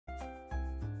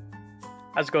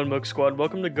How's it going, Mook Squad?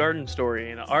 Welcome to Garden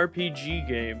Story, an RPG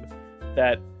game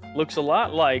that looks a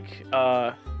lot like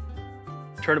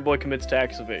Turnip Boy Commits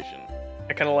Tax Evasion.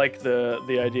 I kind of like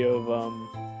the idea of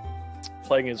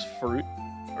playing as fruit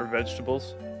or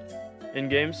vegetables in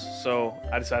games, so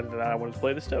I decided that I wanted to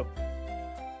play this too.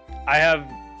 I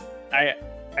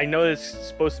know this is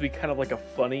supposed to be kind of like a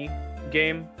funny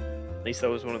game. At least that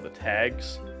was one of the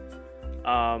tags.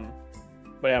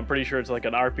 But yeah, I'm pretty sure it's like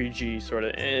an RPG sort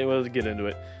of. Let's get into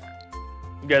it.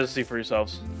 You guys will see for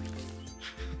yourselves.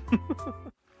 I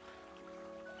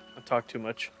talk too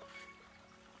much.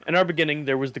 In our beginning,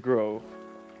 there was the grove.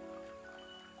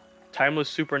 Timeless,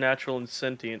 supernatural, and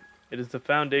sentient, it is the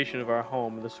foundation of our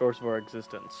home and the source of our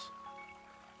existence.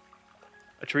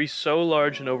 A tree so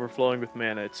large and overflowing with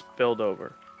mana it spilled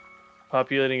over,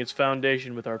 populating its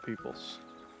foundation with our peoples.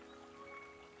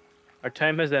 Our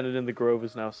time has ended and the grove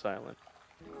is now silent.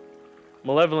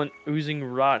 Malevolent, oozing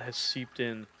rot has seeped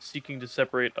in, seeking to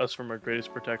separate us from our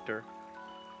greatest protector.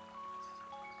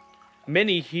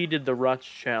 Many heeded the rot's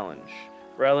challenge,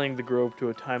 rallying the grove to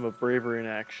a time of bravery and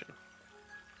action.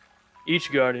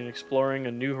 Each guardian exploring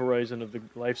a new horizon of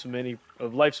life's many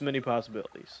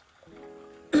possibilities.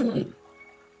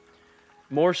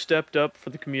 More stepped up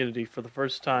for the community for the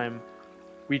first time.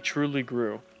 We truly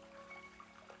grew.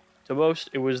 To most,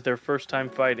 it was their first time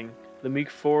fighting. The meek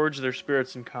forged their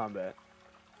spirits in combat.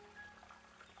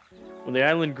 When the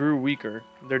island grew weaker,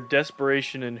 their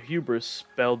desperation and hubris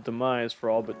spelled demise for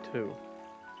all but two.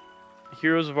 The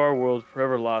heroes of our world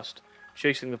forever lost,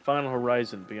 chasing the final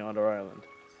horizon beyond our island.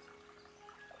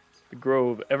 The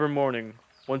grove, ever mourning,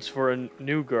 once for a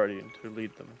new guardian to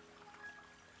lead them.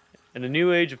 In a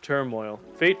new age of turmoil,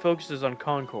 fate focuses on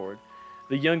Concord,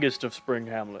 the youngest of Spring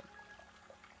Hamlet.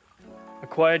 A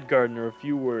quiet gardener of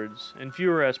few words and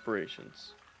fewer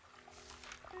aspirations.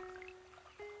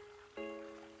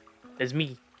 As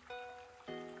me.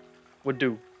 Would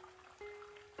do.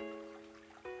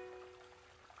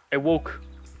 I woke.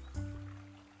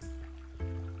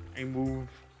 I move.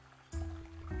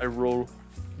 I roll.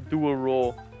 Do a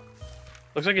roll.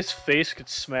 Looks like his face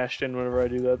gets smashed in whenever I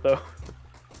do that, though.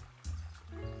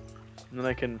 And then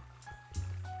I can...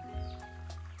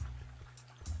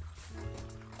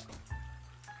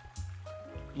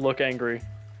 look angry.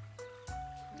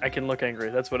 I can look angry.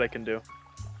 That's what I can do.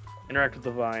 Interact with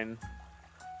the vine.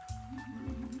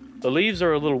 The leaves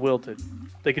are a little wilted.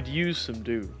 They could use some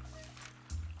dew.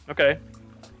 Okay.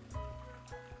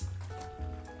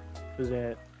 Who's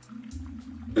that?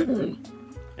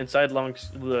 Inside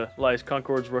lies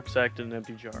Concord's rucksack and an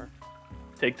empty jar.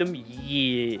 Take them?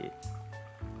 Yeah.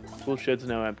 Tool shed's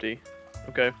now empty.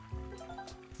 Okay.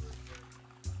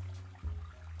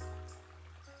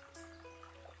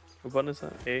 What button is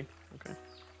that? A? Okay.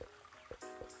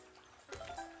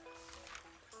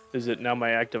 Is it now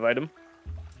my active item?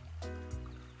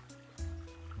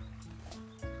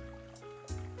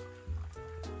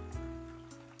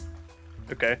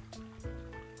 Okay.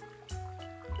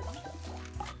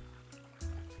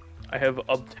 I have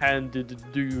obtained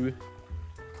do.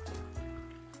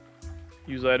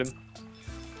 Use item.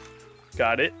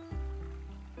 Got it.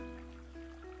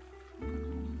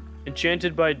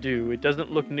 Enchanted by dew, it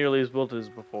doesn't look nearly as wilted as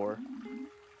before.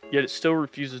 Yet it still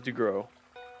refuses to grow.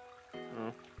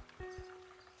 Oh.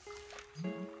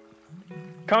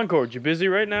 Concord, you busy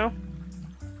right now?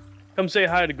 Come say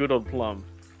hi to good old Plum.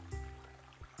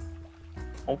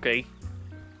 Okay.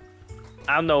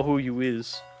 I know who you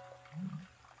is.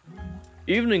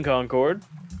 Evening, Concord.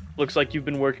 Looks like you've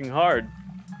been working hard.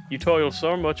 You toil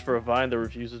so much for a vine that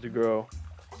refuses to grow.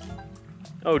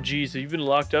 Oh geez, have you been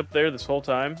locked up there this whole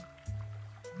time?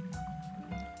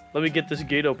 Let me get this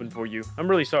gate open for you. I'm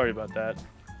really sorry about that.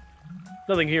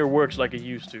 Nothing here works like it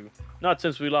used to. Not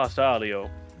since we lost Alio.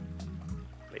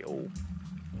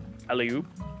 Alley-oop.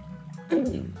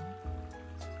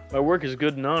 My work is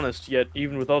good and honest, yet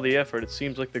even with all the effort, it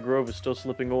seems like the grove is still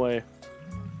slipping away.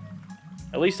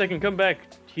 At least I can come back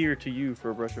here to you for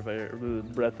a brush of air,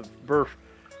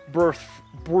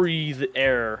 breathe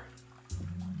air.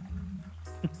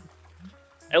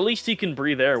 At least he can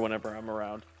breathe air whenever I'm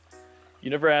around. You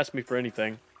never asked me for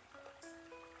anything.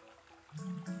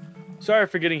 Sorry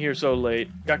for getting here so late.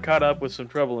 Got caught up with some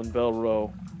trouble in Bell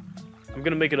Row. I'm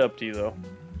gonna make it up to you, though.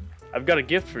 I've got a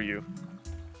gift for you.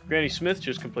 Granny Smith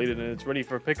just completed and it's ready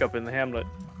for pickup in the hamlet.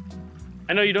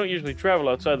 I know you don't usually travel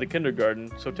outside the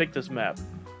kindergarten, so take this map.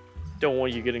 Don't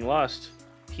want you getting lost.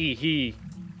 Hee hee.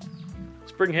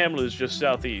 Spring Hamlet is just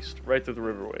southeast, right through the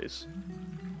riverways.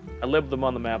 I labeled them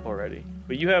on the map already,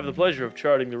 but you have the pleasure of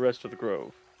charting the rest of the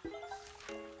grove.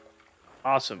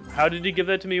 Awesome. How did he give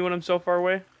that to me when I'm so far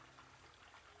away?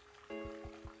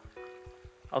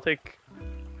 I'll take...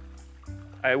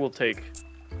 I will take...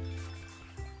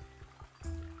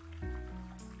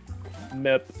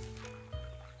 Mep.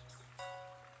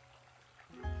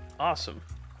 Awesome.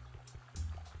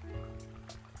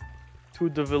 To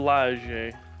the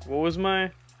village. What was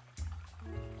my...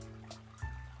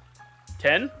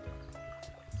 10?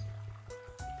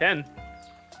 10?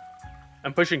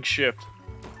 I'm pushing shift.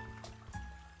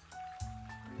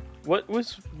 What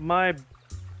was my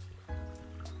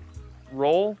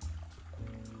roll?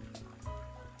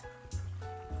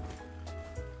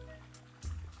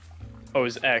 Oh,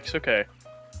 it's X, okay.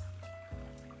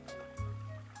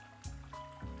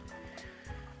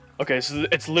 Okay, so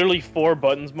it's literally 4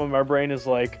 buttons, but my brain is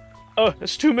like, oh,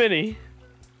 it's too many.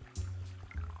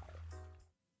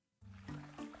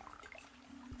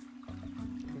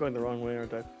 I'm going the wrong way,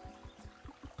 aren't I?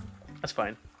 That's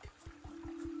fine.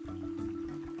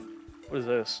 What is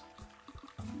this?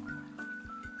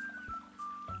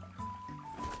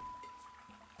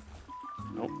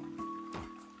 Nope.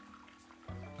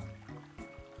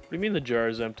 What do you mean the jar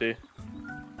is empty?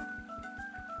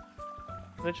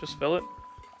 Did I just fill it?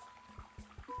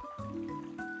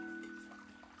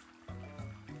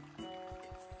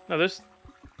 No, there's...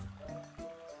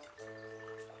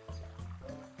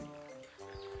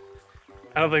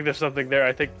 I don't think there's something there.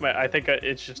 I think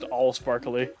it's just all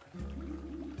sparkly.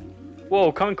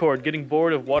 Whoa, Concord, getting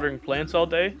bored of watering plants all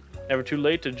day? Never too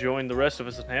late to join the rest of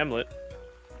us in Hamlet.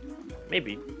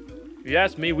 Maybe. If you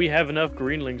ask me, we have enough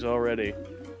greenlings already.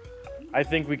 I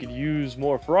think we could use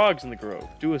more frogs in the grove.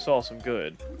 Do us all some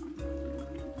good.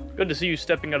 Good to see you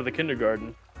stepping out of the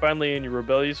kindergarten. Finally in your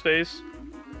rebellious phase?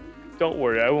 Don't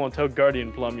worry, I won't tell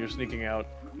Guardian Plum you're sneaking out.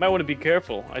 Might want to be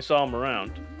careful. I saw him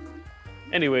around.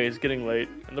 Anyway, it's getting late,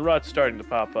 and the rot's starting to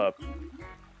pop up.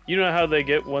 You know how they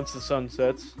get once the sun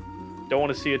sets? Don't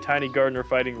want to see a tiny gardener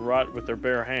fighting rot with their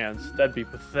bare hands. That'd be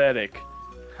pathetic.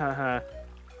 Haha.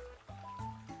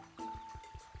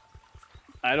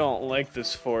 I don't like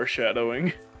this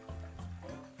foreshadowing.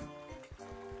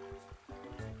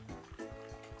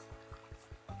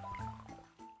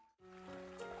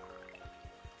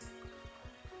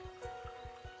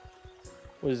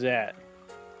 What is that?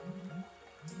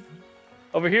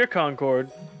 Over here, Concord.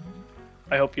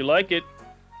 I hope you like it.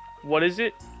 What is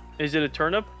it? Is it a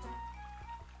turnip?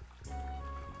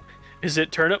 Is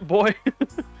it Turnip Boy?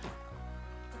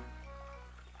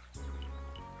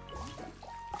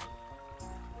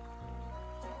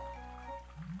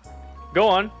 Go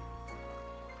on.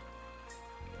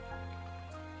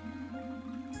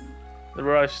 The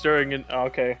rot is stirring in... Oh,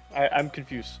 okay, I'm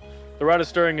confused. The rot is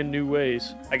stirring in new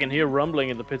ways. I can hear rumbling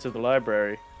in the pits of the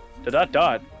library. Dot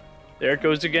dot. There it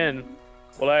goes again.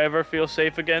 Will I ever feel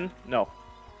safe again? No.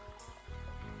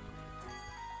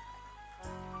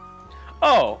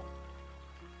 Oh!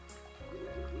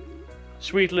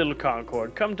 Sweet little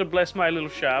Concord, come to bless my little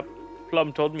shop.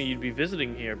 Plum told me you'd be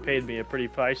visiting here, paid me a pretty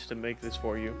price to make this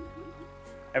for you.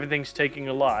 Everything's taking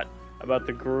a lot about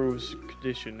the grove's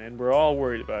condition, and we're all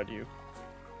worried about you.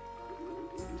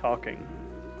 Talking.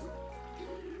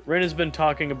 Ren has been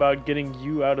talking about getting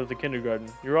you out of the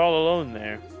kindergarten. You're all alone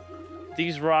there.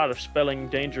 These rot are spelling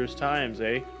dangerous times,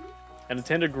 eh? And a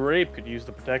tender grape could use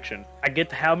the protection. I get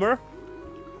the hammer?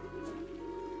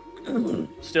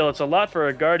 Still, it's a lot for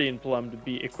a Guardian Plum to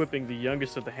be equipping the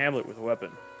youngest of the hamlet with a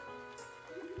weapon.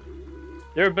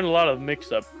 There have been a lot of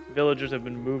mix-up. Villagers have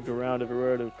been moved around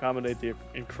everywhere to accommodate the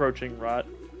encroaching rot.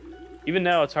 Even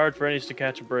now, it's hard for any to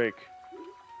catch a break.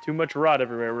 Too much rot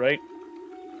everywhere, right?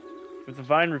 If the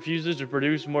vine refuses to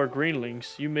produce more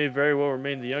greenlings, you may very well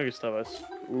remain the youngest of us.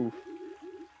 Oof.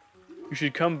 You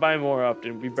should come by more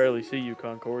often. We barely see you,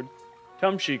 Concord.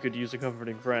 Tumshi could use a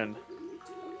comforting friend.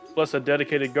 Plus, a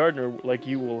dedicated gardener like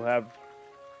you will have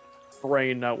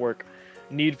brain, not work.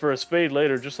 Need for a spade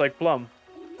later, just like Plum.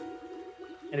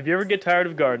 And if you ever get tired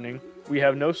of gardening, we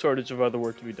have no shortage of other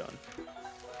work to be done.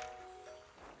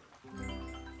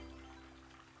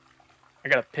 I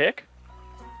got a pick?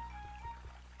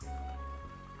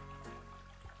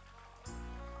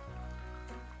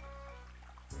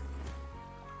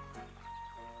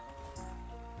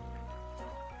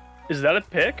 Is that a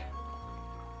pick?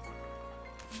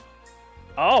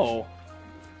 Oh.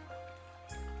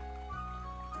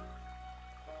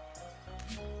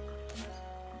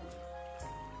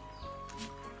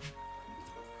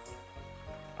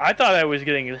 I thought I was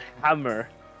getting a hammer.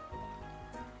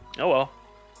 Oh well.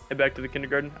 Head back to the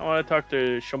kindergarten. I want to talk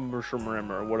to Shummer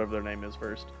or whatever their name is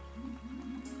first.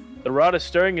 The rot is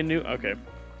stirring a new... Okay.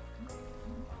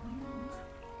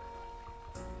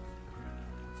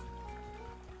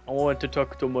 I want to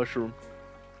talk to Mushroom.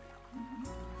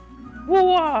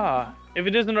 Whoa! If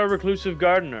it isn't our reclusive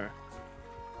gardener.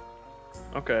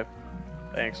 Okay,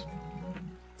 thanks.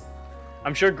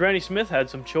 I'm sure Granny Smith had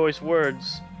some choice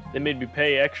words. They made me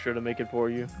pay extra to make it for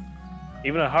you.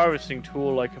 Even a harvesting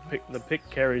tool like the pick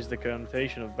carries the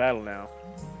connotation of battle now.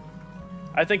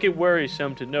 I think it worries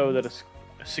some to know that a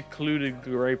secluded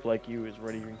grape like you is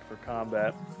ready for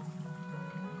combat.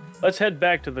 Let's head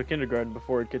back to the kindergarten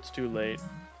before it gets too late.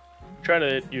 Try to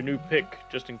hit your new pick,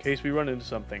 just in case we run into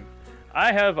something.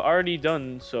 I have already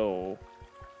done so.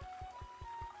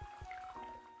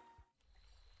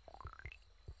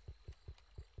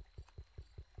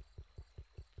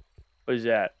 What is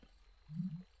that?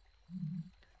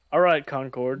 Alright,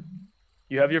 Concord.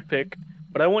 You have your pick,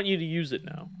 but I want you to use it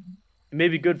now. It may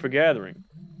be good for gathering,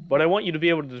 but I want you to be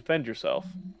able to defend yourself.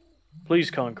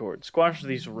 Please, Concord, squash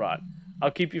these rot.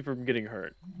 I'll keep you from getting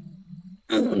hurt.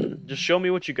 Just show me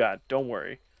what you got, don't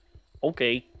worry.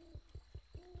 Okay.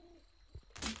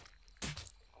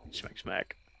 Smack,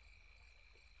 smack.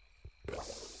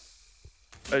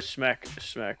 Smack,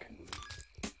 smack.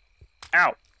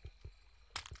 Ow!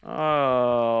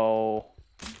 Oh.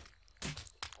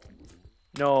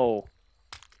 No.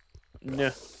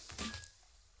 No.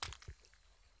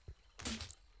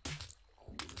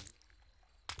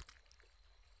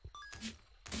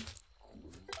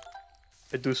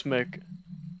 They do smack.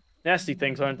 Nasty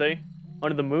things, aren't they?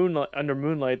 Under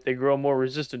moonlight, they grow more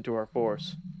resistant to our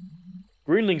force.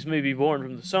 Greenlings may be born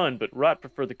from the sun, but rot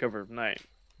prefer the cover of night.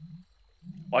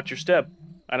 Watch your step.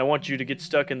 I don't want you to get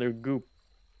stuck in their goop.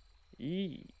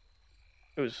 Eee.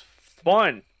 It was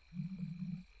fun.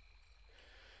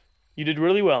 You did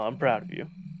really well. I'm proud of you.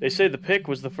 They say the pick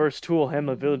was the first tool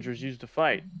Hamlet villagers used to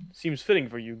fight. Seems fitting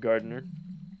for you, gardener.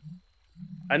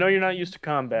 I know you're not used to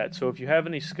combat, so if you have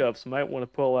any scuffs, you might want to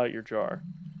pull out your jar.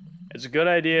 It's a good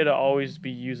idea to always be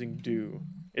using dew.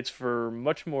 It's for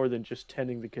much more than just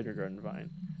tending the kindergarten vine.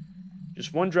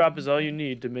 Just one drop is all you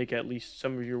need to make at least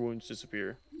some of your wounds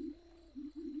disappear.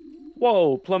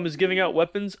 Whoa, Plum is giving out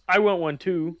weapons? I want one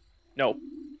too. No.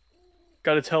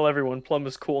 Gotta tell everyone Plum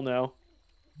is cool now.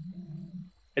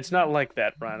 It's not like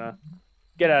that, Rana.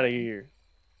 Get out of here.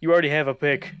 You already have a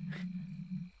pick.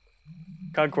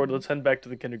 Concord, let's head back to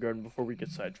the kindergarten before we get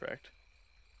sidetracked.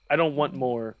 I don't want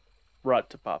more rot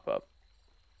to pop up.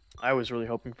 I was really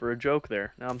hoping for a joke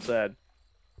there. Now I'm sad.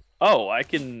 Oh, I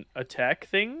can attack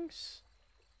things?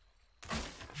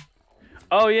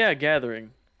 Oh yeah,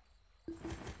 gathering.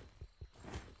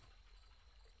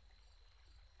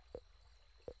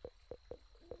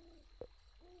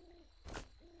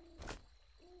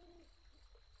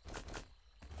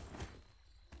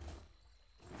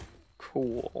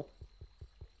 Cool.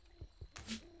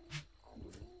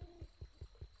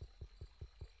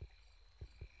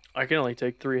 I can only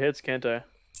take 3 hits, can't I?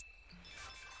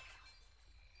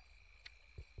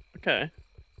 Okay.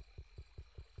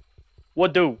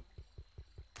 What do?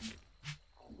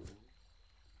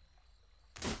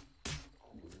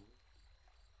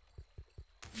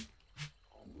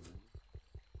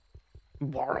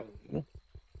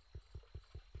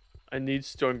 I need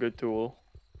stronger tool.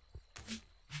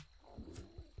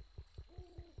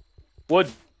 Wood.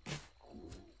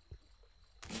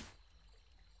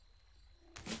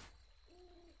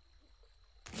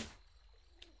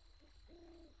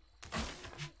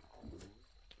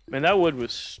 Man, that wood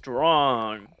was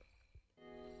strong.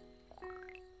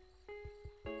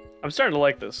 I'm starting to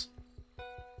like this.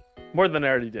 More than I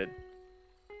already did.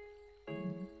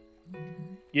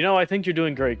 You know, I think you're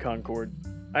doing great, Concord.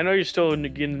 I know you're still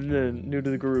new to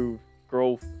the groove.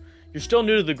 You're still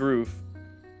new to the groove.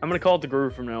 I'm gonna call it the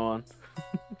groove from now on.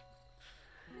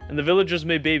 And the villagers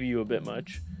may baby you a bit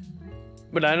much.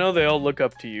 But I know they all look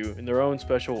up to you in their own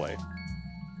special way.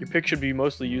 Your pick should be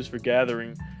mostly used for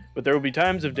gathering, but there will be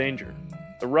times of danger.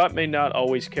 The rot may not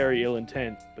always carry ill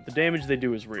intent, but the damage they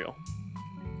do is real.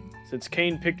 Since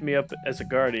Cain picked me up as a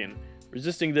guardian,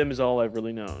 resisting them is all I've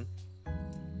really known.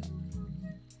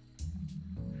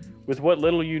 With what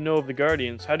little you know of the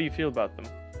Guardians, how do you feel about them?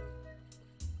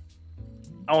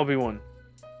 I want to be one.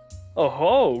 Oh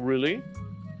ho, really?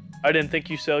 I didn't think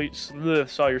you saw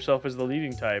yourself as the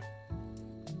leading type.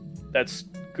 That's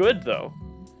good, though.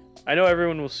 I know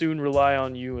everyone will soon rely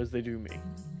on you as they do me.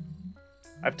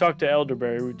 I've talked to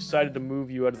Elderberry, who decided to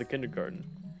move you out of the kindergarten.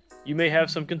 You may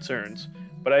have some concerns,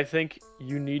 but I think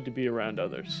you need to be around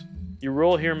others. Your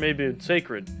role here may be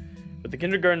sacred, but the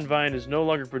kindergarten vine is no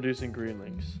longer producing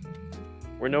greenlings.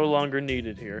 We're no longer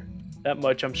needed here. That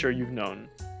much I'm sure you've known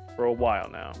for a while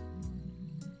now.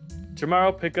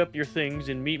 Tomorrow, pick up your things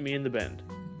and meet me in the bend.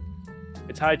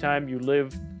 It's high time you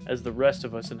live as the rest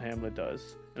of us in Hamlet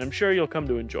does, and I'm sure you'll come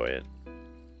to enjoy it.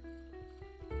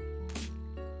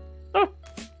 Oh,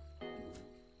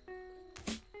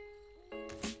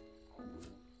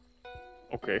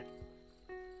 okay.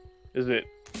 Is it...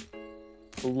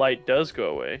 The light does go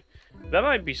away. That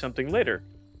might be something later.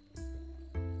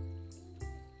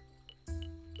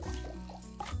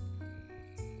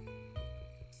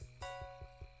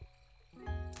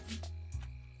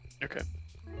 Okay.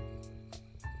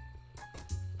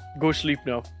 Go sleep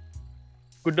now.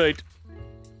 Good night.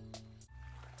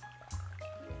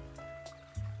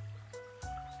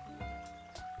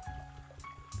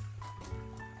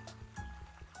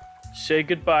 Say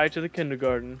goodbye to the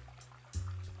kindergarten.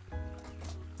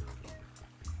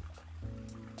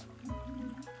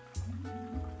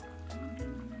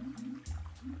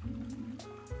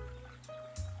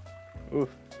 Oof.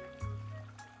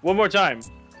 One more time.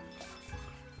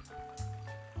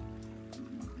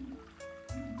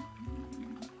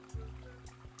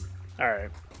 All right.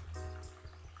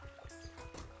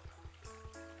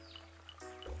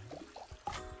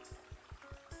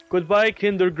 Goodbye,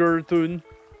 kindergarten.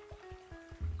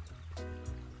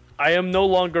 I am no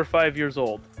longer 5 years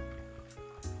old.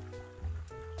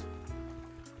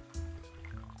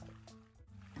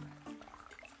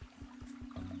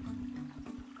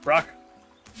 Rock.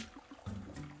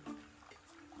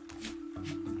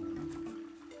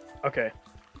 Okay.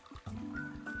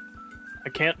 I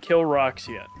can't kill rocks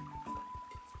yet.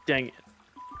 Dang it.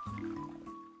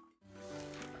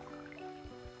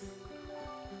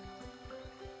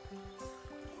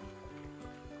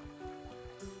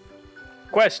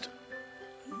 Quest.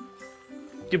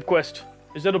 Give quest.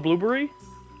 Is that a blueberry?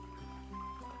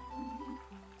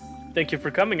 Thank you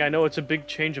for coming. I know it's a big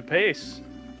change of pace,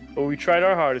 but we tried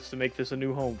our hardest to make this a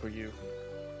new home for you.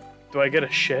 Do I get a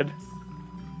shed?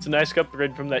 It's a nice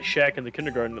upgrade from that shack in the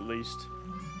kindergarten, at least.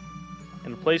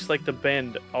 And a place like the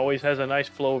Bend always has a nice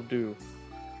flow of dew.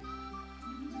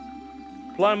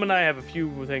 Plum and I have a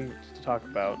few things to talk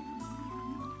about.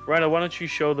 Rhino, why don't you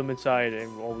show them inside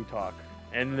and while we talk?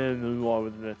 And then while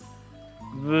with the...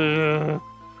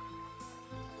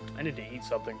 I need to eat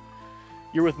something.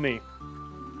 You're with me.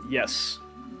 Yes.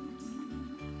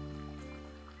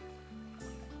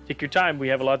 Take your time, we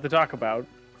have a lot to talk about.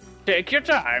 Take your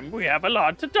time, we have a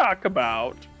lot to talk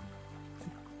about.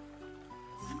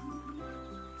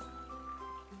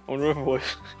 I wonder what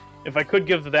voice... If I could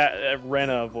give that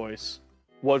Rena a voice,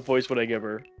 what voice would I give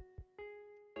her?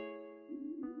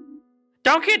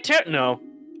 Don't get too... No.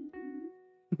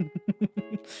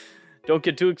 Don't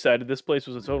get too excited. This place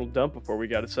was a total dump before we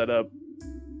got it set up.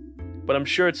 But I'm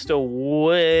sure it's still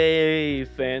way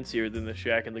fancier than the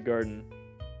shack in the garden.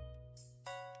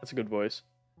 That's a good voice.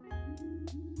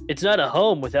 It's not a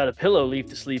home without a pillow leaf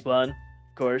to sleep on,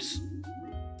 of course.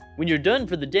 When you're done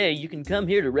for the day, you can come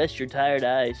here to rest your tired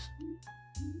eyes.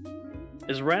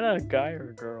 Is Rana a guy or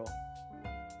a girl?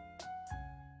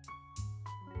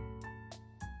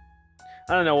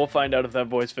 I don't know, we'll find out if that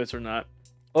voice fits or not.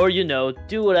 Or, you know,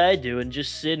 do what I do and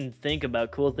just sit and think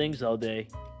about cool things all day.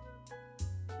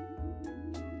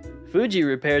 Fuji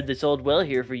repaired this old well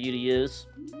here for you to use.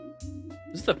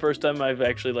 This is the first time I've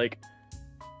actually, like,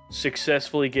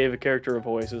 successfully gave a character a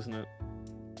voice, isn't it?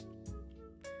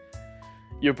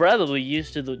 You're probably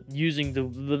used to using the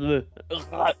one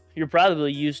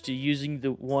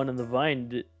on the vine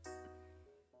that...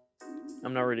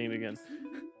 I'm not reading it again.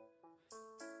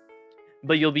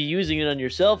 But you'll be using it on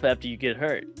yourself after you get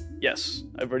hurt. Yes,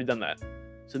 I've already done that.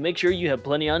 So make sure you have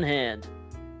plenty on hand.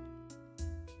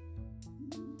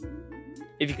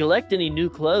 If you collect any new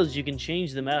clothes, you can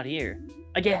change them out here.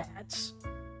 I get hats.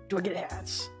 Do I get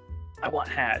hats? I want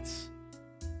hats.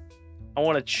 I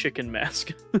want a chicken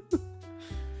mask.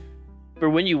 For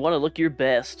when you want to look your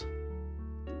best.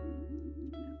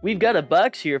 We've got a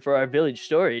box here for our village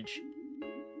storage.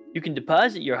 You can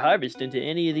deposit your harvest into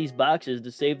any of these boxes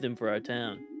to save them for our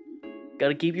town.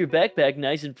 Gotta keep your backpack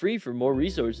nice and free for more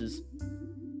resources.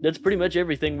 That's pretty much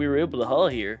everything we were able to haul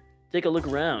here. Take a look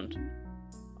around.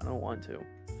 I don't want to.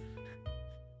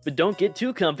 But don't get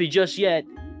too comfy just yet.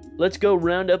 Let's go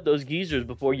round up those geezers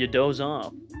before you doze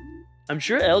off. I'm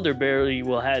sure Elderberry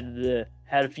will had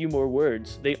a few more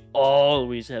words. They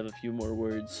always have a few more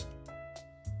words.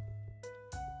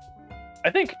 I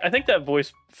think that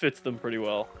voice fits them pretty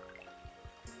well.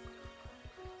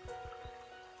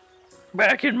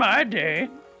 Back in my day,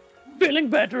 feeling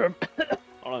better.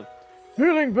 Hold on.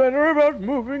 Feeling better about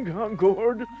moving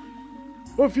Concord.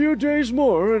 A few days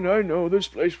more, and I know this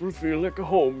place will feel like a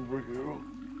home for you.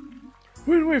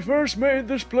 When we first made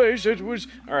this place, it was...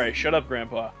 Alright, shut up,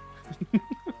 Grandpa.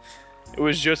 It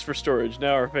was just for storage.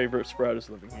 Now our favorite sprout is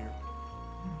living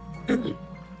here.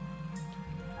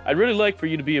 I'd really like for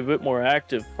you to be a bit more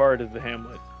active part of the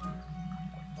hamlet.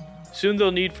 Soon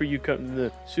they'll need you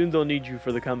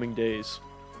for the coming days.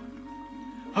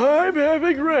 I'm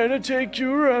having Rana take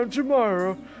you around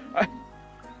tomorrow.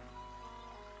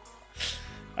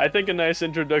 I think a nice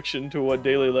introduction to what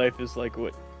daily life is like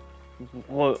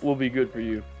will be good for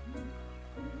you.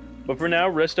 But for now,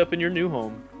 rest up in your new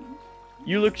home.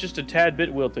 You look just a tad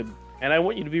bit wilted, and I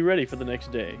want you to be ready for the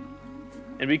next day.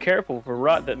 And be careful for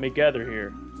rot that may gather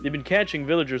here. They've been catching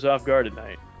villagers off guard at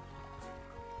night.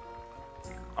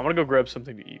 I'm gonna go grab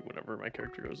something to eat whenever my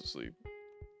character goes to sleep.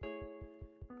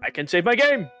 I can save my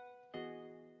game!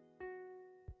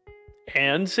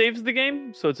 And saves the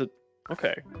game? So it's a...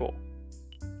 Okay, cool.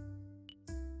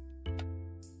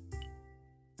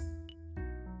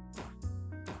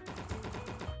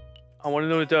 I want to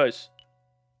know what it does.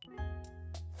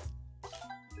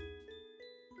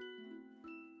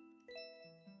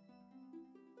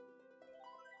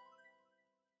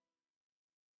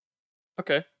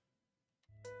 Okay.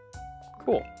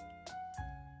 Cool.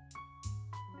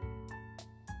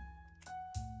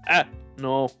 Ah!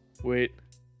 No. Wait.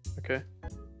 Okay.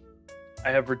 I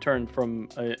have returned from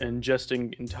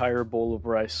ingesting entire bowl of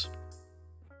rice.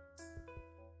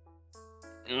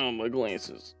 Oh, my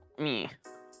glances. What's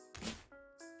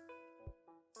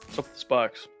up with this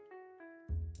box?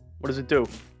 What does it do?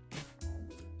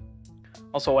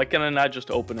 Also, why can I not just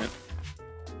open it?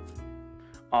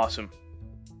 Awesome.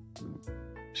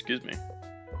 Excuse me.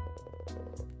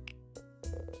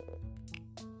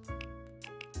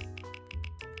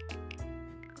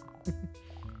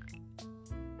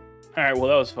 Alright, well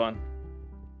that was fun.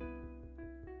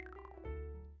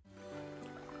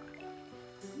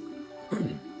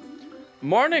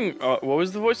 Morning! What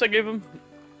was the voice I gave him?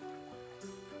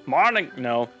 Morning!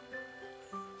 No.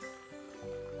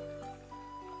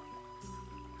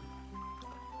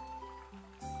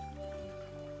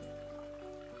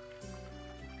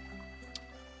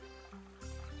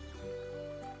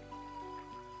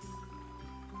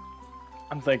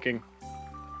 I'm thinking.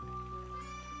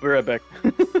 Be right back.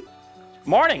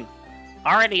 Morning!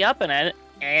 Already up and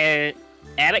at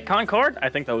it, Concord? I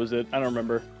think that was it. I don't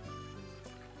remember.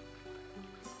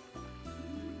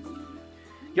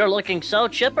 You're looking so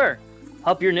chipper.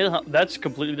 Hope your new home... That's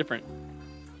completely different.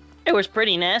 It was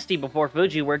pretty nasty before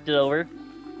Fuji worked it over.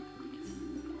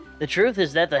 The truth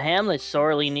is that the hamlet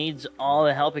sorely needs all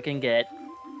the help it can get.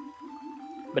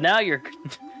 But now you're...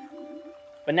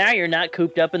 but now you're not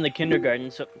cooped up in the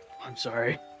kindergarten, so... I'm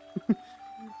sorry.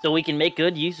 So we can make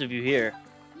good use of you here.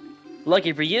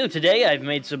 Lucky for you, today I've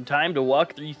made some time to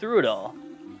walk you through it all.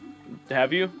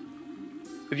 Have you?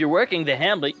 If you're working the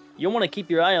hamlet, you'll want to keep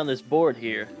your eye on this board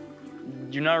here.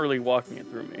 You're not really walking it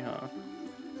through me, huh?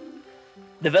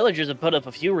 The villagers have put up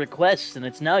a few requests, and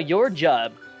it's now your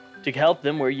job to help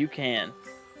them where you can.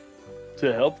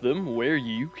 To help them where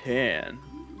you can.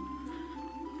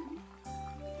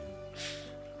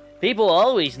 People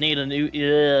always need a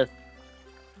new...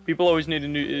 People always need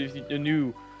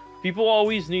People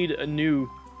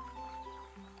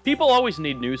always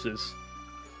need nooses.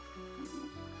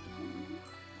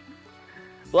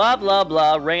 Blah, blah,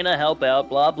 blah, Reina, help out.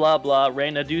 Blah, blah, blah,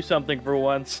 Reina, do something for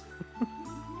once.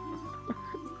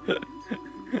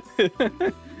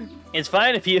 It's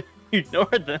fine if you ignore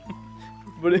them.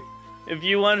 But if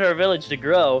you want our village to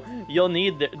grow, they'll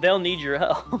need your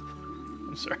help.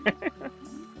 I'm sorry.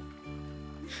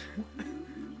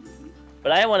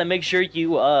 But I want to make sure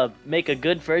you make a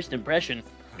good first impression.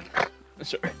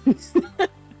 Sorry.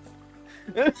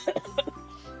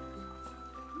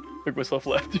 Took myself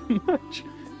laugh too much.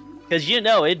 Because you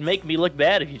know, it'd make me look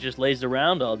bad if you just lazed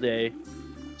around all day.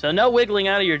 So no wiggling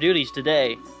out of your duties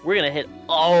today. We're going to hit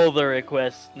all the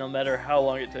requests, no matter how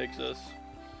long it takes us.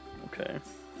 Okay.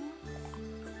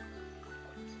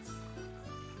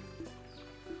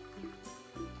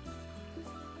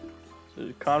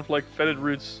 So conflict, fetid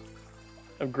roots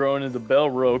have grown into bell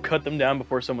row. Cut them down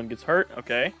before someone gets hurt.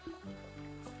 Okay.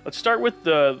 Let's start with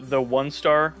the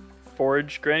 1-star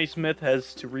forage. Granny Smith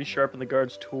has to resharpen the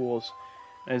guard's tools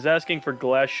and is asking for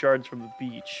glass shards from the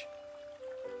beach.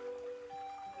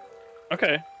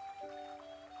 Okay.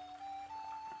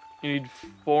 You need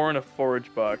 4 in a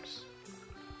forage box.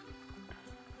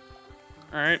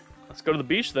 Alright, let's go to the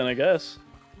beach then, I guess.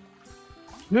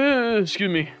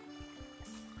 Excuse me.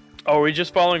 Oh, are we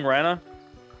just following Rana?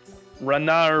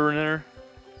 Rana.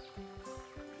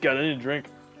 God, I need a drink.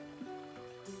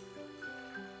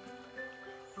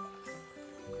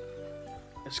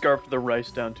 I scarfed the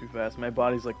rice down too fast. My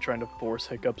body's like trying to force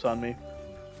hiccups on me.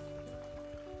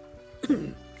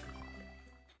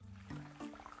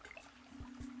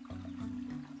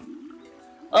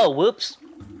 Oh, whoops.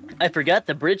 I forgot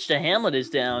the bridge to Hamlet is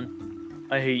down.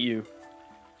 I hate you.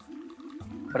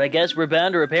 But I guess we're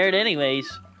bound to repair it anyways.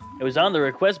 It was on the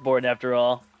request board after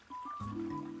all.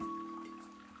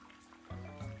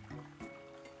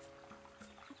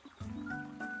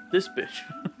 This bitch.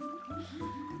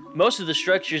 Most of the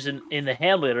structures in the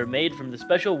hamlet are made from the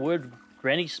special wood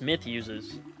Granny Smith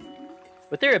uses.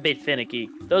 But they're a bit finicky.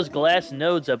 Those glass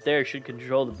nodes up there should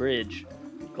control the bridge.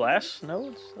 Glass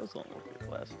nodes? Those don't look like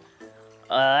glass.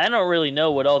 I don't really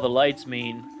know what all the lights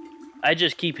mean. I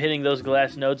just keep hitting those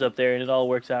glass nodes up there and it all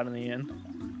works out in the end.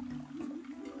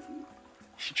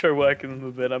 You try whacking them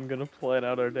a bit, I'm gonna plan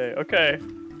out our day. Okay.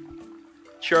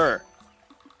 Sure.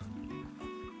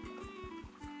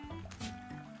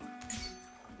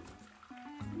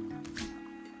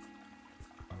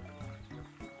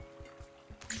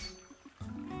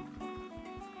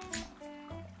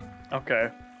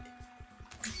 Okay.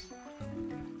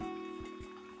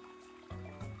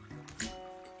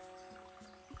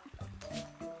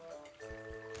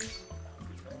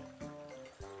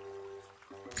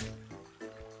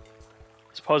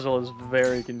 This puzzle is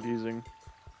very confusing.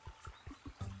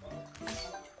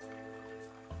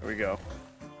 There we go.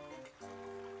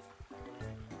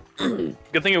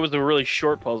 Good thing it was a really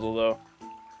short puzzle, though.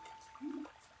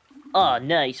 Aw,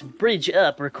 nice. Bridge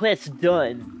up. Request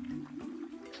done.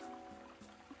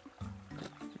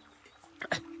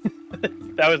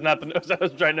 That was not the nose I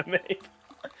was trying to make.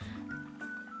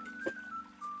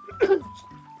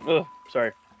 Ugh,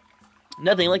 sorry.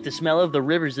 Nothing like the smell of the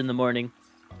rivers in the morning.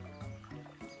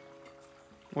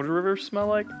 What do rivers smell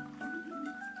like?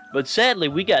 But sadly,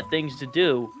 we got things to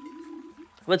do.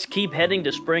 Let's keep heading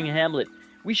to Spring Hamlet.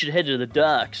 We should head to the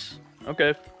docks.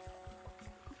 Okay.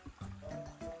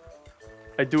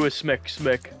 I do a smack.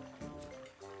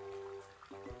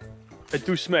 I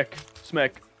do smack.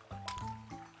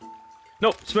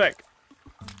 No, smack.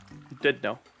 I'm dead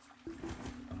now.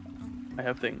 I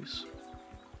have things.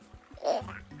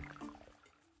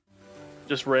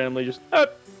 Just randomly, just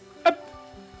up.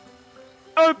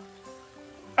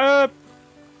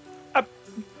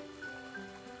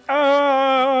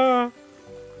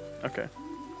 Okay.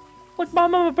 Look,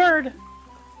 Mom, I'm a bird.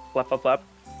 Flap, flap, flap.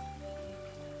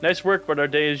 Nice work, but our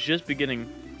day is just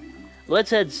beginning.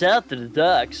 Let's head south to the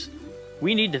docks.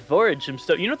 We need to forage some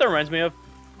stuff. You know what that reminds me of?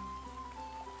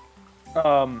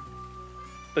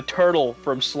 The turtle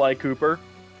from Sly Cooper.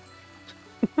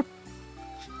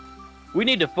 We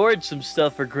need to forage some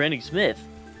stuff for Granny Smith.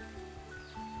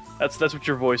 That's what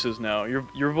your voice is now.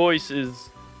 Your voice is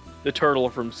the turtle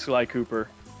from Sly Cooper.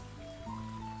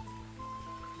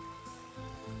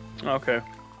 Okay.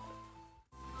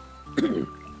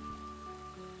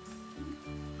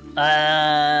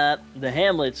 The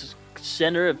hamlet's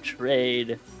center of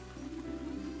trade.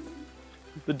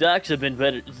 The docks have been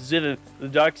better. The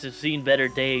docks have seen better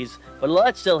days, but a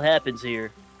lot still happens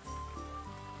here.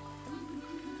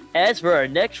 As for our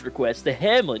next request, the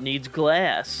hamlet needs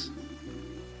glass.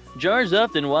 Jars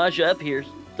often wash up here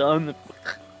on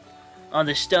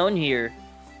the stone here.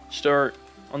 Start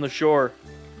on the shore.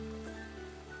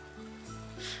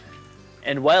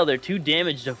 And while they're too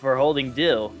damaged for holding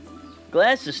dew,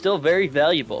 glass is still very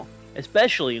valuable,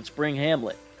 especially in Spring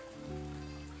Hamlet.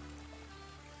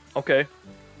 Okay.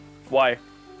 Why?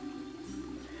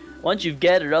 Once you've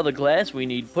gathered all the glass we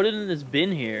need, put it in this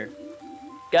bin here.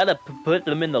 Gotta put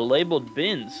them in the labeled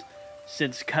bins,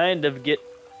 since things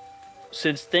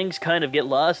kind of get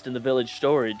lost in the village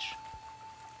storage.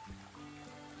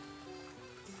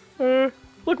 Look,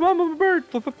 Mom, I'm a bird.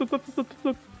 Flip, flip, flip, flip, flip,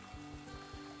 flip.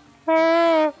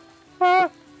 I'm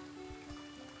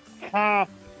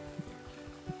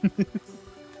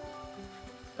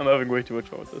having way too much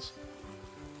fun with this.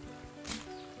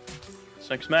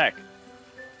 Smack.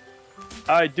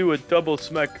 I do a double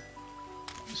smack.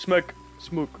 Smack,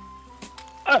 smook.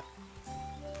 Ah!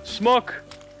 Smoke!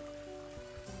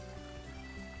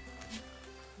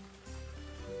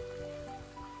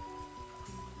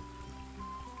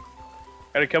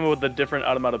 Gotta come up with a different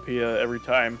onomatopoeia every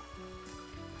time.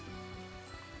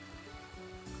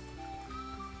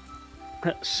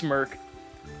 Smirk.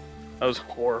 That was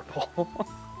horrible.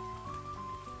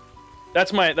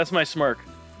 That's my smirk.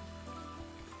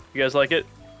 You guys like it?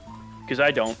 Because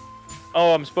I don't.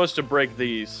 Oh, I'm supposed to break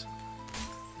these.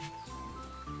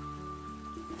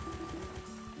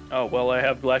 Oh, well, I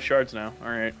have glass shards now.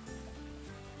 Alright.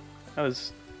 That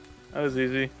was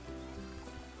easy.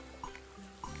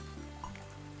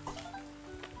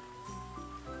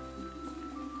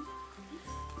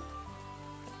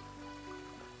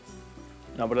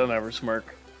 No, but I'll never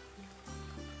smirk.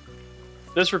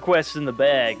 This request's in the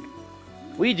bag.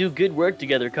 We do good work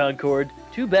together, Concord.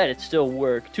 Too bad it's still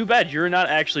work. Too bad you're not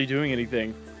actually doing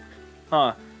anything.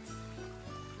 Huh.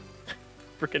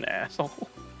 Frickin' asshole.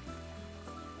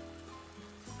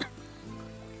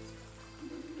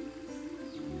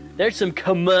 There's some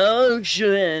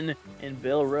commotion in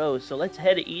Bell Row, so let's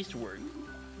head eastward.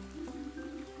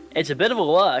 It's a bit of a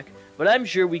walk, but I'm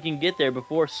sure we can get there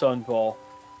before sunfall.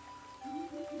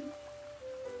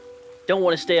 Don't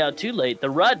want to stay out too late. The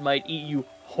rod might eat you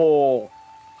whole.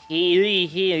 Hee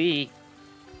hee.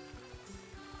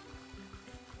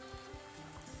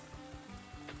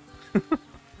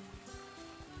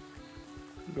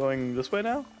 Going this way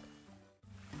now?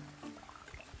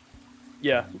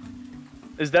 Yeah.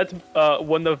 Is that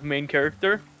one of the main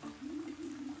character?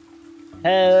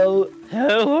 Hello,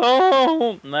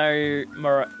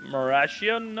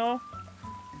 Marashino?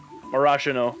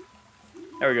 Marashino.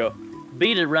 There we go.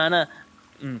 Beat it, Rana.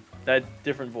 That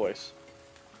different voice.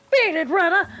 Beat it,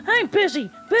 Rana. I'm busy.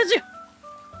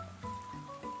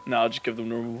 No, I'll just give them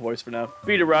normal voice for now.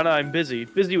 Beat it, Rana. I'm busy.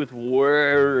 Busy with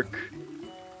work.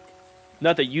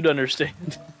 Not that you'd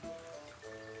understand.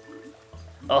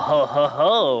 Oh ho ho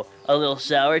ho! A little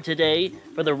sour today?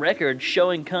 For the record,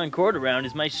 showing Concord around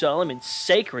is my solemn and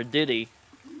sacred duty.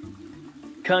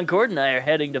 Concord and I are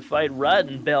heading to fight Rod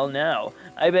and Bell now.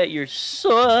 I bet you're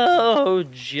so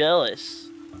jealous.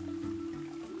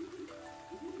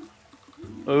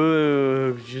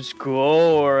 Ooh, just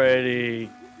go already.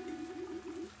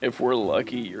 If we're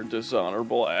lucky, your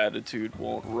dishonorable attitude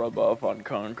won't rub off on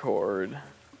Concord.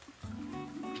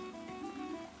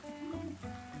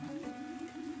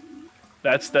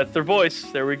 That's their voice.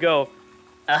 There we go.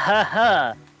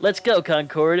 Ahaha! Let's go,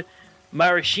 Concord.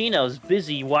 Marashino's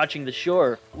busy watching the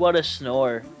shore. What a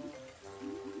snore.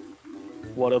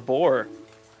 What a bore.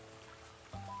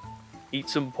 Eat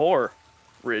some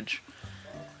porridge.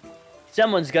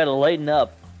 Someone's gotta lighten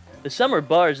up. The summer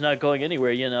bar's not going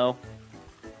anywhere, you know.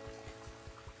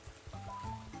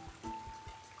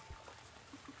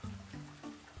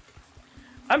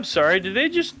 I'm sorry, did they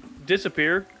just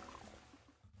disappear?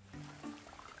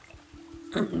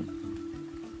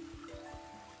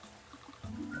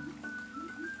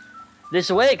 This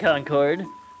way, Concord.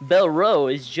 Bell Row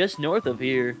is just north of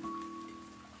here.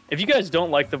 If you guys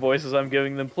don't like the voices I'm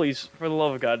giving them, please, for the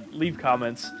love of God, leave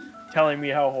comments telling me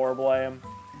how horrible I am.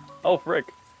 Oh,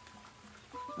 frick.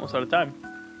 Almost out of time.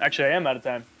 Actually, I am out of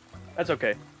time. That's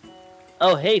okay.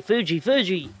 Oh, hey, Fuji.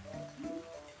 Fuji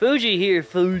here,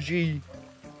 Fuji.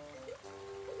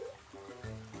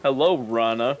 Hello,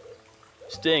 Rana.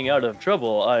 Staying out of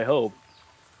trouble, I hope.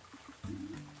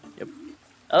 Yep.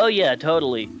 Oh, yeah,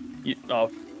 totally. Oh,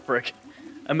 frick.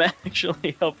 I'm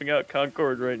actually helping out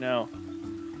Concord right now.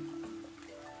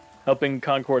 Helping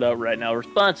Concord out right now.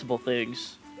 Responsible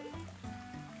things.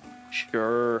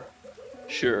 Sure.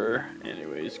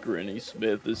 Anyways, Granny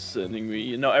Smith is sending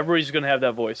me... No, everybody's gonna have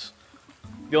that voice.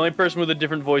 The only person with a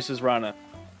different voice is Rana.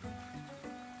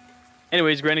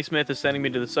 Anyways, Granny Smith is sending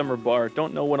me to the summer bar.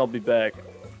 Don't know when I'll be back.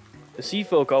 The sea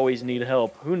folk always need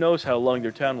help. Who knows how long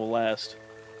their town will last.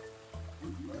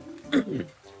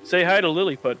 Say hi to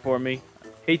Lilliput for me.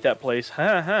 Hate that place.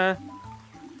 Ha ha.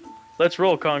 Let's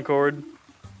roll, Concord.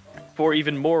 Before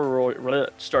even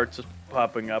more starts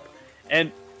popping up.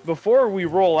 And before we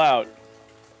roll out,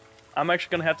 I'm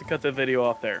actually going to have to cut the video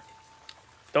off there.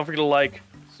 Don't forget to like,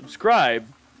 subscribe.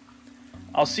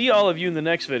 I'll see all of you in the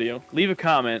next video. Leave a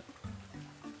comment.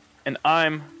 And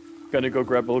I'm going to go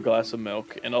grab a glass of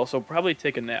milk and also probably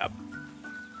take a nap.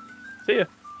 See ya.